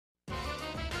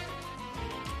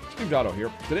Steve Dotto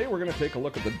here. Today we're going to take a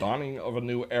look at the dawning of a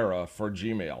new era for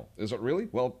Gmail. Is it really?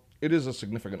 Well, it is a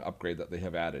significant upgrade that they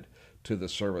have added to the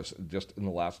service just in the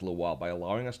last little while by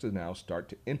allowing us to now start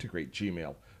to integrate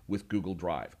Gmail with Google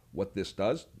Drive. What this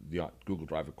does, Google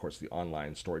Drive, of course, the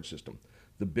online storage system.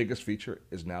 The biggest feature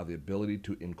is now the ability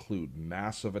to include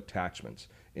massive attachments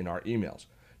in our emails.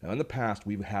 Now, in the past,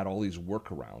 we've had all these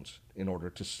workarounds in order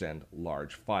to send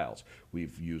large files.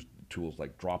 We've used tools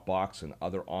like Dropbox and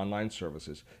other online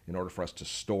services in order for us to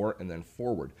store and then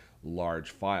forward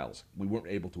large files. We weren't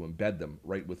able to embed them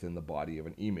right within the body of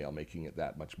an email, making it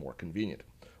that much more convenient.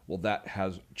 Well, that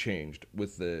has changed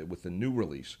with the new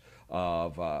release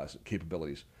of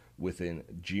capabilities within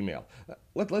Gmail.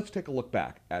 Let's take a look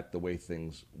back at the way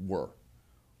things were.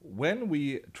 When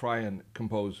we try and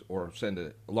compose or send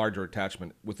a larger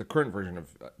attachment with the current version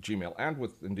of Gmail and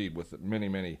with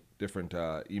many different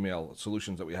email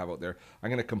solutions that we have out there, I'm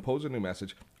going to compose a new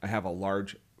message. I have a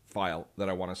large file that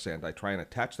I want to send. I try and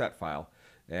attach that file,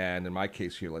 and in my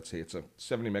case here, let's say it's a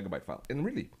 70 megabyte file. And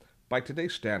really, by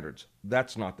today's standards,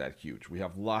 that's not that huge. We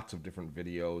have lots of different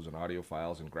videos and audio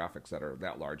files and graphics that are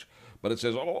that large. But it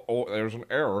says, oh, there's an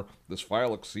error. This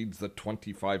file exceeds the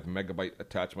 25 megabyte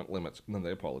attachment limits. And then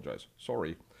they apologize.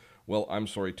 Sorry. Well, I'm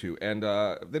sorry too. And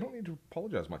they don't need to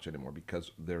apologize much anymore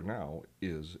because there now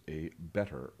is a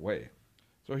better way.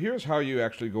 So here's how you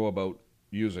actually go about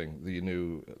using the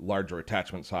new larger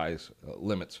attachment size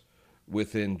limits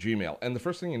within Gmail. And the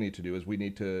first thing you need to do is we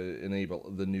need to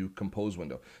enable the new compose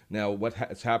window. Now, what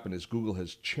has happened is Google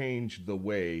has changed the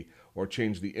way or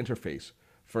changed the interface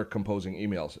for composing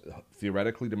emails,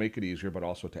 theoretically to make it easier, but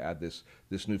also to add this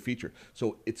new feature.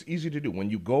 So it's easy to do. When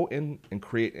you go in and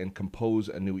create and compose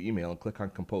a new email and click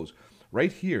on compose,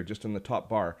 right here, just in the top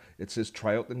bar, it says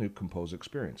try out the new compose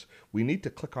experience. We need to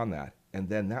click on that, and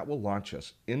then that will launch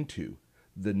us into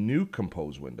the new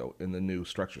compose window in the new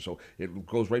structure. So it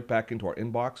goes right back into our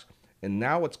inbox. And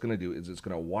now what's going to do is it's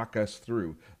going to walk us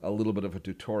through a little bit of a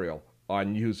tutorial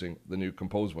on using the new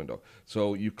compose window.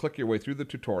 So you click your way through the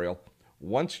tutorial.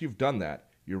 Once you've done that,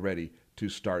 you're ready to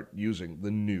start using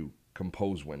the new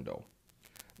compose window.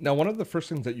 Now, one of the first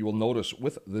things that you will notice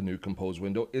with the new compose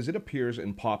window is it appears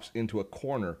and pops into a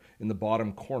corner in the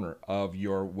bottom corner of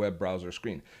your web browser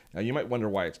screen. Now, you might wonder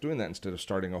why it's doing that instead of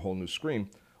starting a whole new screen.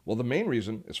 Well, the main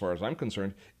reason, as far as I'm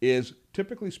concerned, is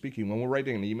typically speaking, when we're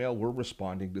writing an email, we're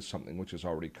responding to something which has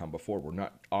already come before. We're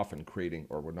not often creating,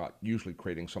 or we're not usually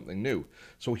creating something new.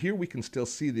 So here we can still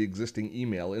see the existing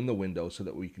email in the window so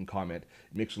that we can comment.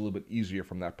 It makes it a little bit easier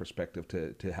from that perspective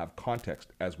to have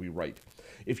context as we write.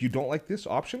 If you don't like this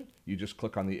option, you just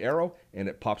click on the arrow and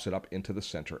it pops it up into the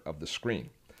center of the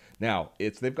screen. Now,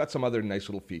 they've got some other nice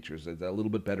little features. A little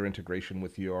bit better integration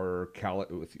with your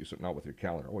calendar, not with your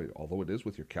calendar, although it is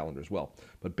with your calendar as well,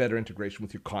 but better integration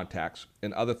with your contacts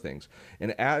and other things.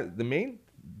 And the main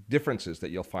differences that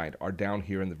you'll find are down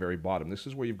here in the very bottom. This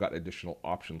is where you've got additional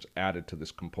options added to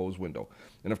this compose window.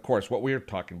 And of course, what we're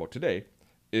talking about today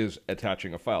is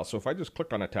attaching a file. So if I just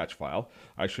click on attach file,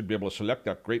 I should be able to select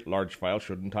that great large file,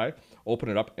 shouldn't I? Open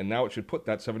it up, and now it should put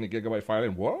that 70 gigabyte file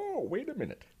in. Whoa, wait a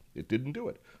minute. It didn't do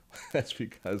it. That's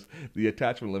because the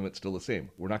attachment limit's still the same.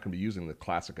 We're not going to be using the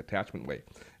classic attachment way.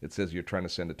 It says you're trying to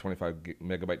send a 25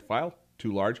 megabyte file,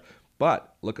 too large,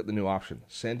 but look at the new option.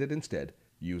 Send it instead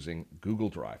using Google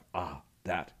Drive. Ah,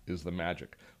 that is the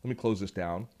magic. Let me close this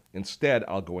down. Instead,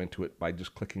 I'll go into it by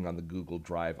just clicking on the Google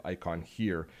Drive icon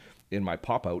here in my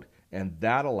pop-out, and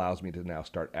that allows me to now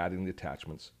start adding the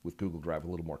attachments with Google Drive, a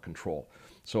little more control.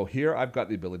 So here I've got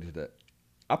the ability to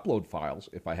upload files,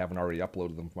 if I haven't already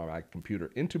uploaded them from my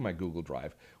computer, into my Google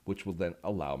Drive, which will then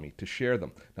allow me to share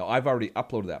them. Now, I've already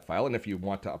uploaded that file, and if you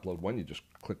want to upload one, you just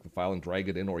click the file and drag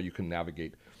it in, or you can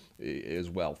navigate as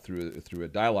well through a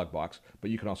dialog box, but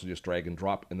you can also just drag and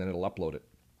drop, and then it'll upload it.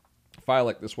 A file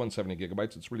like this one, 70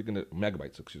 gigabytes, it's really going to,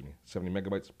 megabytes, excuse me, 70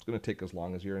 megabytes, it's going to take as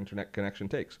long as your internet connection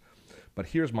takes. But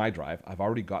here's my drive. I've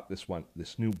already got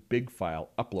this new big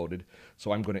file uploaded,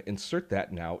 so I'm going to insert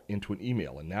that now into an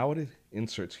email, and now it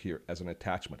inserts here as an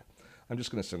attachment. I'm just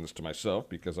going to send this to myself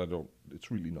because it's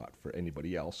really not for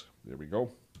anybody else. There we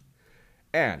go.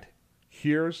 And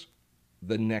here's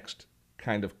the next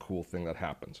kind of cool thing that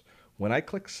happens. When I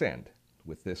click send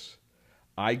with this,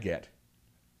 I get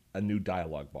a new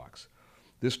dialog box.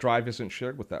 This drive isn't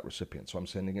shared with that recipient, so I'm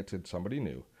sending it to somebody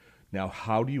new. Now,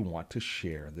 how do you want to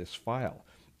share this file?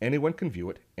 Anyone can view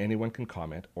it, anyone can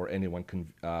comment, or anyone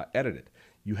can edit it.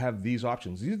 You have these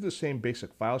options. These are the same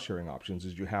basic file sharing options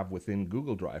as you have within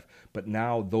Google Drive, but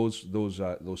now those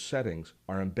settings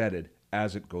are embedded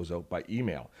as it goes out by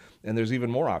email. And there's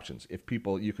even more options. If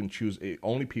people, you can choose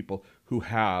only people who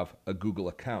have a Google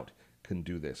account can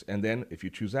do this. And then if you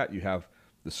choose that, you have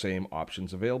the same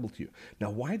options available to you.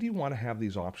 Now, why do you want to have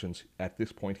these options at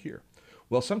this point here?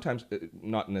 Well, sometimes,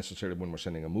 not necessarily when we're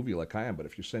sending a movie like I am, but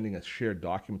if you're sending a shared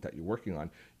document that you're working on,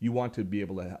 you want to be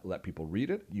able to let people read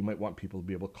it. You might want people to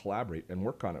be able to collaborate and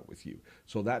work on it with you.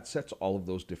 So that sets all of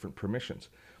those different permissions.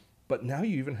 But now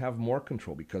you even have more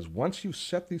control, because once you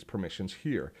set these permissions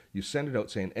here, you send it out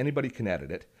saying anybody can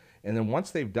edit it. And then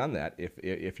once they've done that,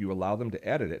 if you allow them to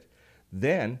edit it,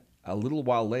 then a little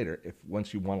while later,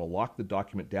 once you want to lock the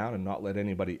document down and not let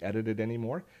anybody edit it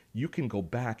anymore, you can go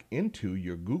back into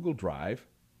your Google Drive.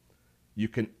 You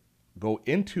can go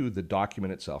into the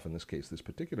document itself, in this case, this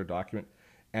particular document,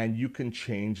 and you can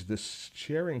change the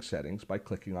sharing settings by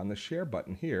clicking on the share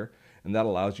button here, and that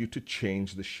allows you to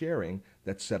change the sharing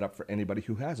that's set up for anybody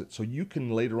who has it. So you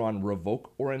can later on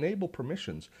revoke or enable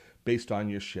permissions based on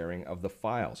your sharing of the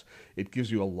files. It gives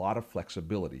you a lot of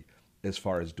flexibility as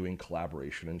far as doing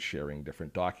collaboration and sharing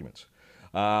different documents.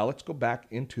 Let's go back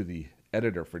into the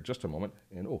editor for just a moment.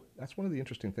 And oh, that's one of the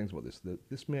interesting things about this.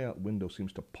 This mail window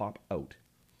seems to pop out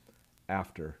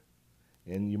after,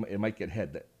 and it might get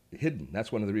hidden.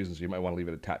 That's one of the reasons you might want to leave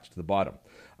it attached to the bottom.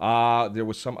 There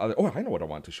was some other, oh, I know what I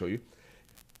want to show you.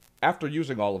 After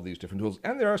using all of these different tools,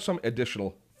 and there are some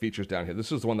additional features down here.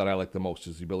 This is the one that I like the most,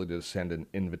 is the ability to send an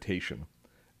invitation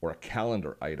or a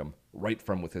calendar item right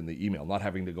from within the email, not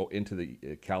having to go into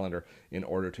the calendar in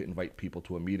order to invite people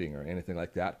to a meeting or anything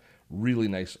like that. Really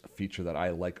nice feature that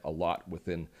I like a lot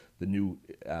within the new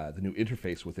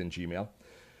interface within Gmail.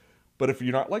 But if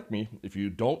you're not like me, if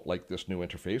you don't like this new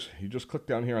interface, you just click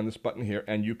down here on this button here,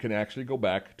 and you can actually go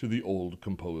back to the old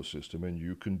Compose system, and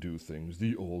you can do things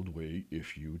the old way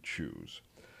if you choose.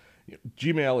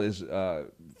 Gmail is,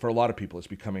 for a lot of people, it's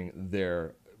becoming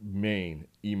their main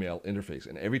email interface.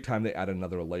 And every time they add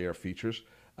another layer of features,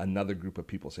 another group of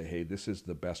people say, hey, this is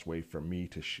the best way for me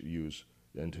to use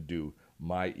and to do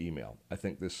my email. I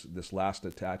think this last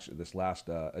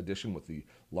addition with the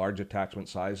large attachment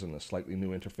size and the slightly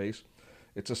new interface,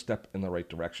 it's a step in the right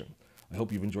direction. I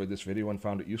hope you've enjoyed this video and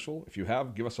found it useful. If you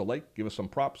have, give us a like, give us some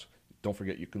props. Don't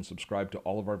forget you can subscribe to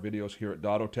all of our videos here at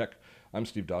Dotto Tech. I'm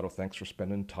Steve Dotto. Thanks for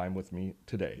spending time with me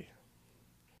today.